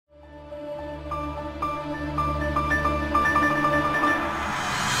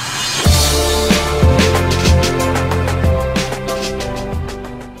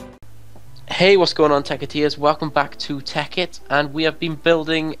Hey, what's going on, Tekkiteers? Welcome back to Tekkit, and we have been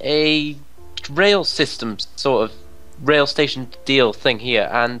building a rail system, sort of rail station deal thing here.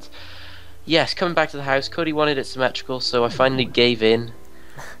 And yes, coming back to the house, Cody wanted it symmetrical, so I finally gave in.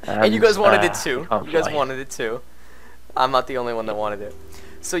 And you guys wanted it too. I can't You guys fly. wanted it too. I'm not the only one that wanted it.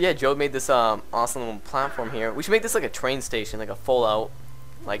 So yeah, Joe made this awesome little platform here. We should make this like a train station, like a full out,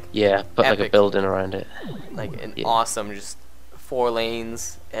 like Yeah, put like a epic, building around it, like an Yeah. awesome, just 4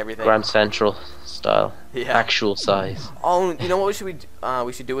 lanes, everything. Grand Central style, Yeah. actual size. Oh, you know what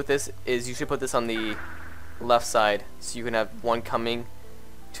we should do with this is you should put this on the left side, so you can have one coming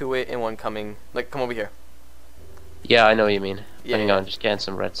to it and one coming. Like, come over here. Yeah, I know what you mean. Yeah, Hang yeah. on, just getting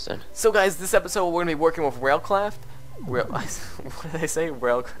some redstone. So guys, this episode we're gonna be working with RailCraft. What did I say?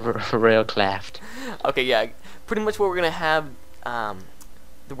 RailCraft. Okay, yeah. Pretty much what we're gonna have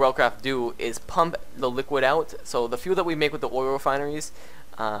the RailCraft do is pump the liquid out. So the fuel that we make with the oil refineries,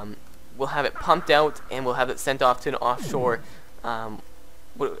 we'll have it pumped out and we'll have it sent off to an offshore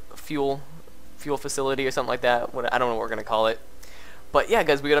fuel facility or something like that. I don't know what we're gonna call it. But yeah,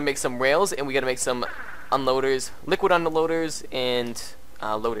 guys, we gotta make some rails and we gotta make some unloaders, liquid unloaders, and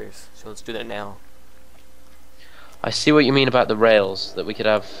loaders. So let's do that now. I see what you mean about the rails, that we could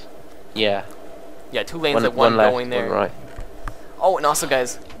have, yeah. Yeah, 2 lanes, like one one left, going there. one right. Oh, and also,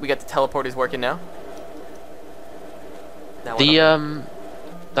 guys, we got the teleporters working now. That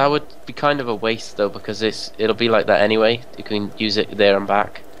would be kind of a waste though, because it'll be like that anyway. You can use it there and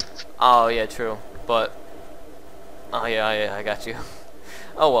back. Oh yeah, true. But oh yeah, I got you.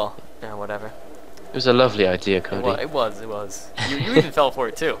 Oh well, yeah, whatever. It was a lovely idea, Cody. It was. You even fell for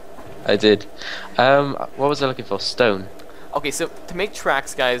it too. I did. What was I looking for? Stone. Okay, so to make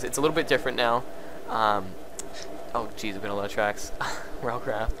tracks, guys, it's a little bit different now. Oh geez, we've been a lot of tracks.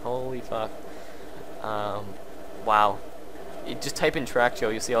 RailCraft, holy fuck. Wow. You just type in track, Joe.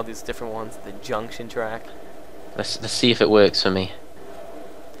 You'll see all these different ones. The junction track. Let's see if it works for me.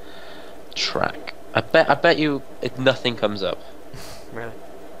 Track. I bet you nothing comes up. Really?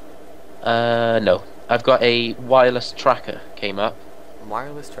 No. I've got a wireless tracker came up.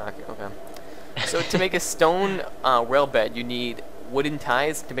 Wireless tracker. Okay. So to make a stone rail bed, you need wooden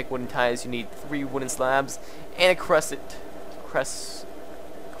ties. To make wooden ties, you need 3 wooden slabs and a creosote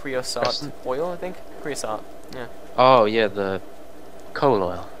oil, I think. Creosote. Yeah. Oh yeah, the coal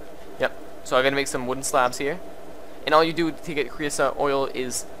oil. Yep. So I'm gonna make some wooden slabs here, and all you do to get creosote oil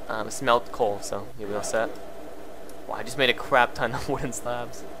is smelt coal. So you'll be all set. Wow, I just made a crap ton of wooden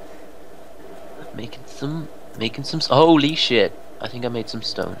slabs. Making some. Holy shit! I think I made some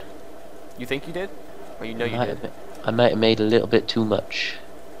stone. You think you did? Or you know you did? I might have made a little bit too much.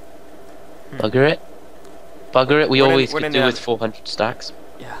 Bugger it. Bugger it. We always could do with 400 stacks.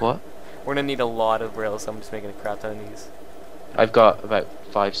 Yeah. What? We're gonna need a lot of rails, so I'm just making a crap ton of these. I've got about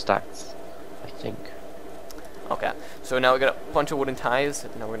 5 stacks, I think. Okay. So now we got a bunch of wooden ties.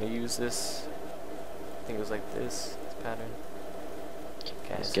 Now we're gonna use this. I think it was like this pattern.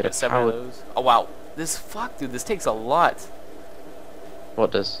 Okay. Let's So get got a 7 of power. those. Oh wow. Dude, this takes a lot.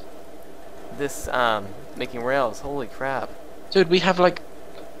 What does? This making rails. Holy crap. Dude, we have like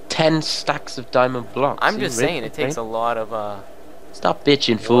 10 stacks of diamond blocks. I'm just saying it takes a lot of Stop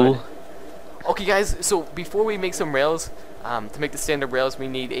bitching, fool. Okay guys, so before we make some rails, to make the standard rails we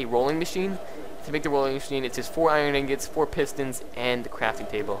need a rolling machine. To make the rolling machine it just 4 iron ingots, 4 pistons, and the crafting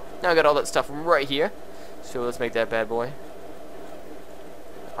table. Now I got all that stuff right here, so let's make that bad boy.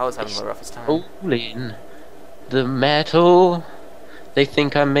 I was having my roughest time. Rolling the metal. They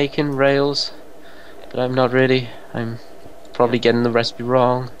think I'm making rails, but I'm not really. I'm probably getting the recipe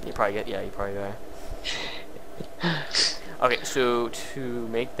wrong. You probably are. Okay, so to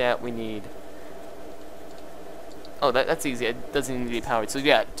make that we need... Oh, that's easy. It doesn't need to be powered. So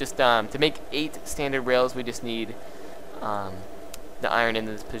yeah, just to make 8 standard rails, we just need the iron in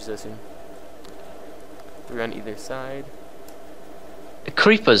this position. 3 on either side. The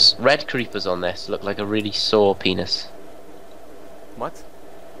creepers, red creepers on this look like a really sore penis. What?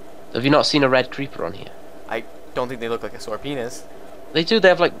 Have you not seen a red creeper on here? I don't think they look like a sore penis. They do. They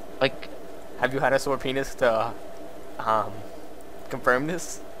have like. Have you had a sore penis to confirm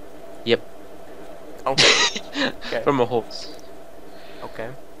this? Yep. Okay. Okay. From a horse. Okay.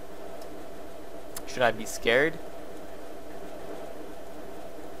 Should I be scared?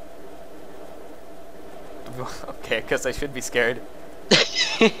 Okay, I guess I should be scared.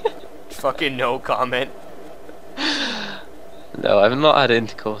 Fucking no comment. No, I've not had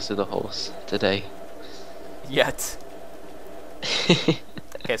intercourse with a horse today. Yet.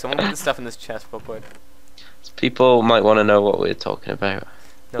 Okay, so I'm gonna put the stuff in this chest real quick. People might want to know what we're talking about.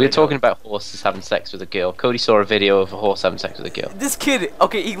 No, We they were talking don't. about horses having sex with a girl. Cody saw a video of a horse having sex with a girl. This kid,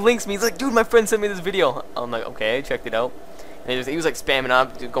 okay, he links me. He's like, dude, my friend sent me this video. I'm like, okay, I checked it out. And he was like spamming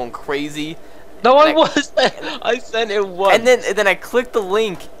up, dude, going crazy. No, And I wasn't. I sent it once. And then I click the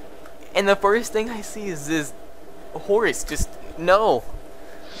link, and the first thing I see is this horse. Just no.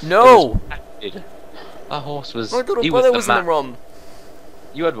 Dude, that horse was. My little he brother was was in the room.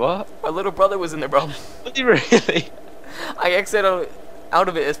 You had what? My little brother was in the room. Was he really? I exited out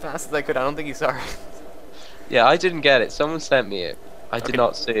of it as fast as I could. I don't think he saw it. Yeah, I didn't get it. Someone sent me it. I did Okay.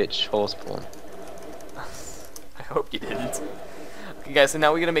 not search horse porn. I hope you didn't. Okay, guys. So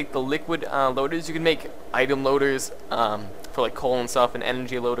now we're gonna make the liquid loaders. You can make item loaders for like coal and stuff, and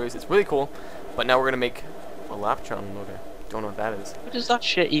energy loaders. It's really cool. But now we're gonna make a Laptron loader. Don't know what that is. What does that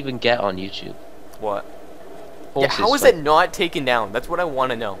shit even get on YouTube? What? Horses, Yeah, how is like- it not taken down? That's what I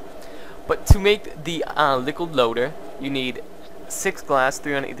want to know. But to make the liquid loader, you need 6 glass,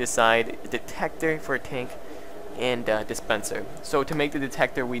 3 on either side, a detector for a tank, and a dispenser. So to make the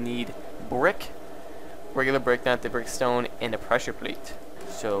detector, we need brick, regular brick, not the brick stone, and a pressure plate.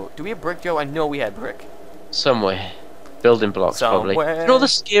 So, do we have brick, Joe? I know we had brick. Somewhere. Building blocks, probably. Somewhere You know what the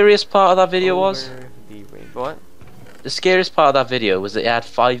scariest part of that video was? Over the rainbow. What? The scariest part of that video was that it had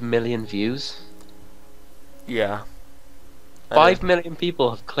 5 million views. Yeah. 5 million people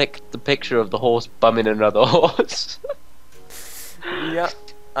have clicked the picture of the horse bumming another horse. Yeah.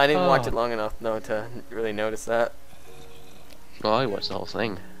 I didn't watch it Oh. long enough, no, to really notice that. Well, I watched the whole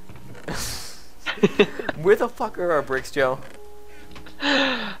thing. Where the fuck are our bricks, Joe?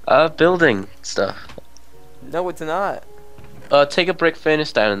 Building stuff. No, it's not. Take a brick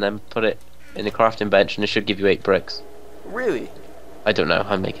furnace down and then put it in the crafting bench and it should give you 8 bricks. Really? I don't know,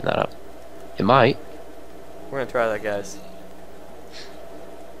 I'm making that up. It might. We're gonna try that, guys.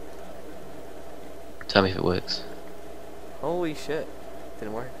 Tell me if it works. Holy shit.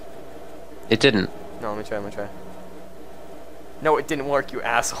 Didn't work. It didn't. No, let me try. No, it didn't work, you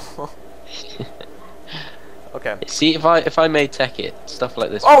asshole. Okay. See, if I made Tekkit, stuff like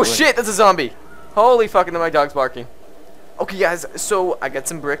this. Oh would work. shit, that's a zombie! Holy fucking, my dog's barking. Okay, guys, so I got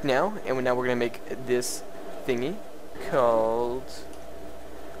some brick now, and now we're gonna make this thingy called.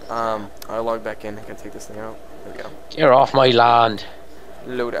 I'll log back in. I can take this thing out. There we go. Get off my land.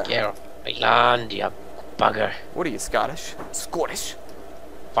 Loader. Get off my land, you bugger. What are you, Scottish? Scottish?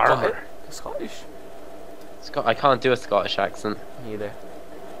 Farmer. Scottish? I can't do a Scottish accent. Neither.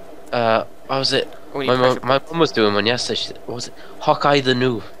 What was it? We need My pressure mum was doing one yesterday. She said, what was it? Hawkeye the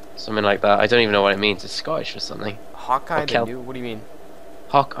New. Something like that. I don't even know what it means. It's Scottish or something. Hawkeye Or the Celt- new? What do you mean?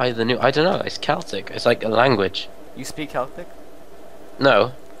 Hawkeye the New. I don't know. It's Celtic. It's like a language. You speak Celtic?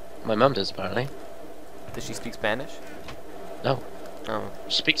 No. My mum does, apparently. Does she speak Spanish? No. Oh,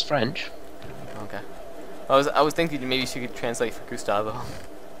 She speaks French. okay. I was thinking maybe she could translate for Gustavo.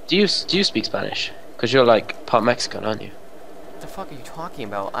 Do you speak Spanish? Because you're like part Mexican, aren't you? What the fuck are you talking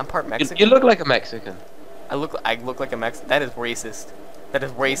about? I'm part You, Mexican. you look like a Mexican. I look like a Mexican. That is racist. That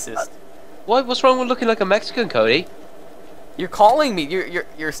is racist. Why? What's wrong with looking like a Mexican, Cody? You're calling me.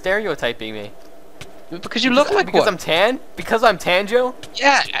 You're stereotyping me. Because you look like because one. I'm tan. Because I'm tan, Joe.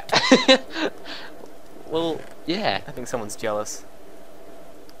 Yeah. Well, yeah. I think someone's jealous.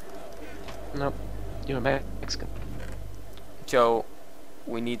 No, you're a Mexican. Joe,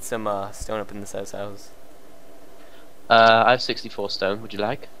 we need some stone up in this house. I have 64 stone. Would you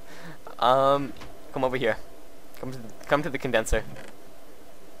like? Come over here. Come to the condenser.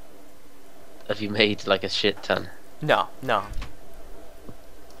 Have you made like a shit ton? No.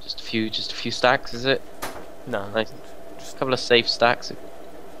 Just a few stacks, is it? No. Nice. Just a couple of safe stacks.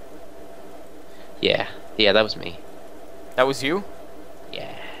 Yeah, that was me. That was you?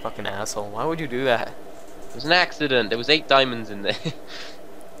 Yeah. Fucking asshole. Why would you do that? It was an accident. There was 8 diamonds in there.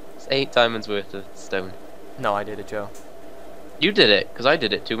 It's 8 diamonds worth of stone. No, I did it, Joe. You did it, because I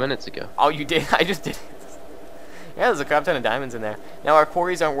did it 2 minutes ago. Oh, you did? I just did it. Yeah, there's a crap ton of diamonds in there. Now, our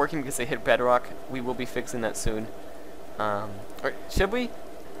quarries aren't working because they hit bedrock. We will be fixing that soon. Or should we?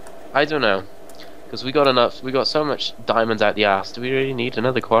 I don't know. Because we got so much diamonds out the ass. Do we really need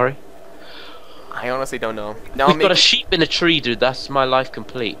another quarry? I honestly don't know. Now We've got a sheep in a tree, dude. That's my life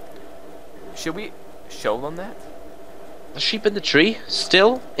complete. Should we show them that? A sheep in the tree?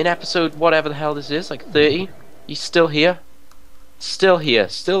 Still? In episode whatever the hell this is, like 30? He's still here? Still here.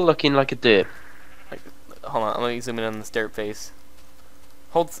 Still looking like a dirt. Hold on, let me zoom in on this dirt face.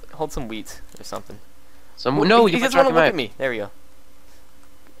 Hold some wheat or something. No, he you doesn't drag want to him look out. at me. There we go.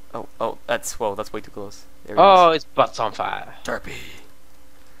 Oh, that's way too close. There he Oh, is. his butt's on fire. Derpy.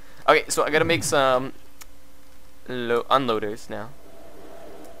 Okay, so I gotta make some unloaders now.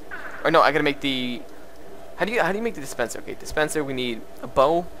 Or no, I gotta make the. How do you make the dispenser? Okay, dispenser. We need a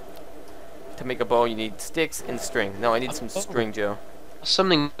bow. To make a bow, you need sticks and string. No, I need some string, Joe.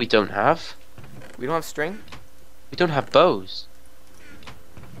 Something we don't have. We don't have string. We don't have bows.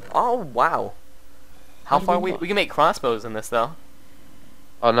 Oh wow. How far away? We can make crossbows in this though.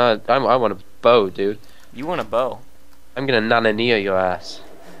 Oh no, I want a bow, dude. You want a bow? I'm gonna nanania your ass.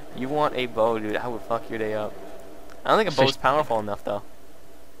 You want a bow, dude? I would fuck your day up. I don't think a bow's powerful enough though.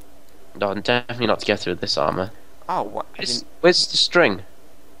 No, definitely not to get through this armor. Oh, what? Where's the string?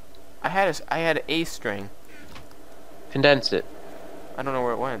 I had a string. Condense it. I don't know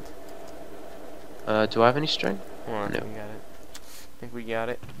where it went. Do I have any string? Hold on, No. we got it. I think we got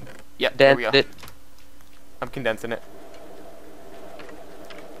it. Yep, Then there we go. it. I'm condensing it.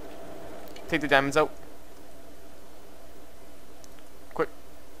 Take the diamonds out. Quick.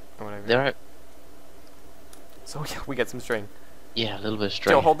 Or whatever. They're out. So yeah, we got some string. Yeah, a little bit of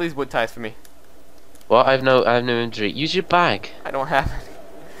string. Joe, hold these wood ties for me. What? I have no inventory. Use your bag. I don't have it.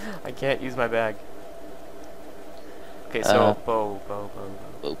 I can't use my bag. Okay, so bow.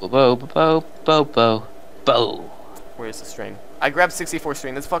 Bow. Where's the string? I grabbed 64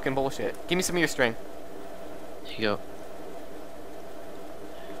 string. That's fucking bullshit. Give me some of your string. Here you go.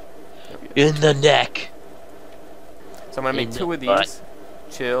 In the neck. So I'm gonna make In 2 of the butt. these.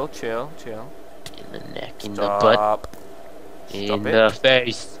 Chill. In the neck. In the Stop. butt. In Stop the it.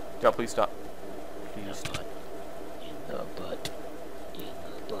 face. Joe, please stop. In the butt. In the butt. In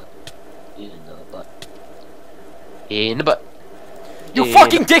the butt. In the butt. In the butt. You In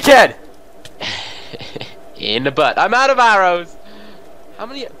fucking dickhead! In the butt. I'm out of arrows. How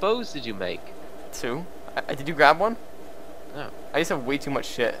many bows did you make? 2. Did you grab one? No. I just have way too much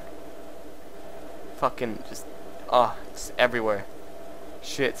shit. Fucking just everywhere.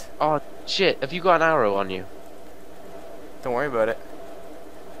 Shit. Oh shit! Have you got an arrow on you? Don't worry about it.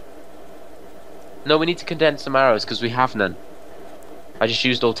 No, we need to condense some arrows because we have none. I just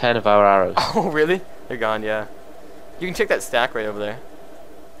used all 10 of our arrows. Oh really? They're gone, yeah. You can check that stack right over there.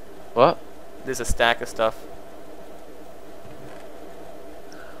 What? There's a stack of stuff.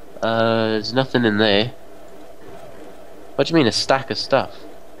 There's nothing in there. What do you mean, a stack of stuff?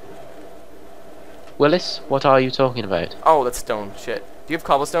 Willis, what are you talking about? Oh, that's stone. Shit. Do you have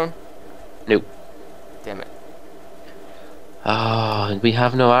cobblestone? Nope. Damn it. Oh, we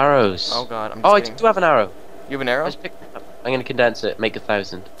have no arrows. Oh god, I'm Oh, I just kidding. do have an arrow. You have an arrow? Just pick it up. I'm gonna condense it, make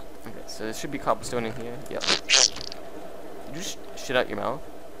 1,000. Okay, so there should be cobblestone in here. Yep. Did you just shit out your mouth?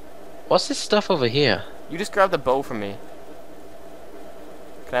 What's this stuff over here? You just grabbed the bow from me.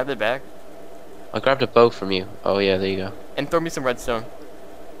 Can I have that back? I grabbed a bow from you. Oh yeah, there you go. And throw me some redstone.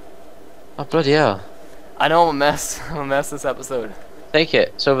 Oh bloody hell. I know I'm a mess. I'm a mess this episode. Take it.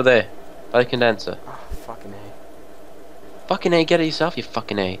 It's over there. By the condenser. Oh, fucking A. Fucking A, get it yourself, you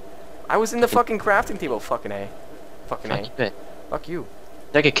fucking A. I was in the fucking crafting table. Fucking A. Fucking A. Fuck you, Fuck you.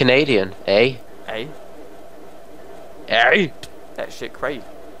 like a Canadian, eh? A. Eh? That shit crazy.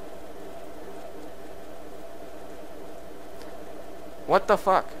 What the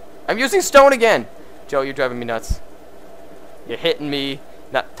fuck? I'm using stone again! Joe, you're driving me nuts. You're hitting me,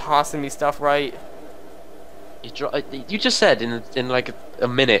 not tossing me stuff right. You just said in like a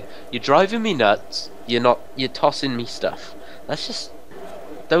minute, you're driving me nuts. You're tossing me stuff. That's just,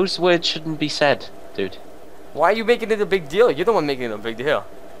 those words shouldn't be said, dude. Why are you making it a big deal? You're the one making it a big deal.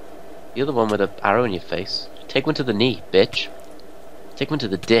 You're the one with an arrow in your face. Take one to the knee, bitch. Take one to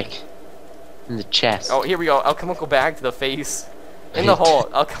the dick. In the chest. Oh, here we go. I'll come back to the face. In the hole.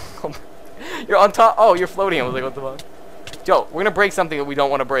 I'll come. You're on top. Oh, you're floating. I was like, what the fuck? Joe, we're gonna break something that we don't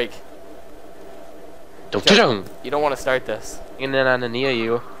want to break. Joe, you don't want to start this. In and near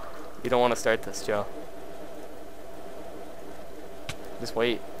you. You don't want to start this, Joe. Just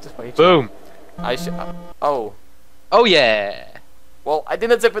wait. Just wait. Joe. Boom. I should. Oh. Oh yeah. Well, I think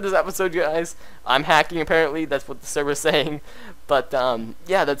that's it for this episode, guys. I'm hacking, apparently. That's what the server's saying. But,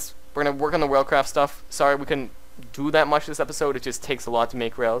 yeah, we're going to work on the RailCraft stuff. Sorry we couldn't do that much this episode. It just takes a lot to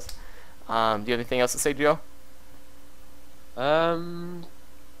make rails. Do you have anything else to say, Joe?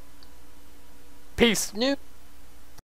 Peace. Peace. Nope.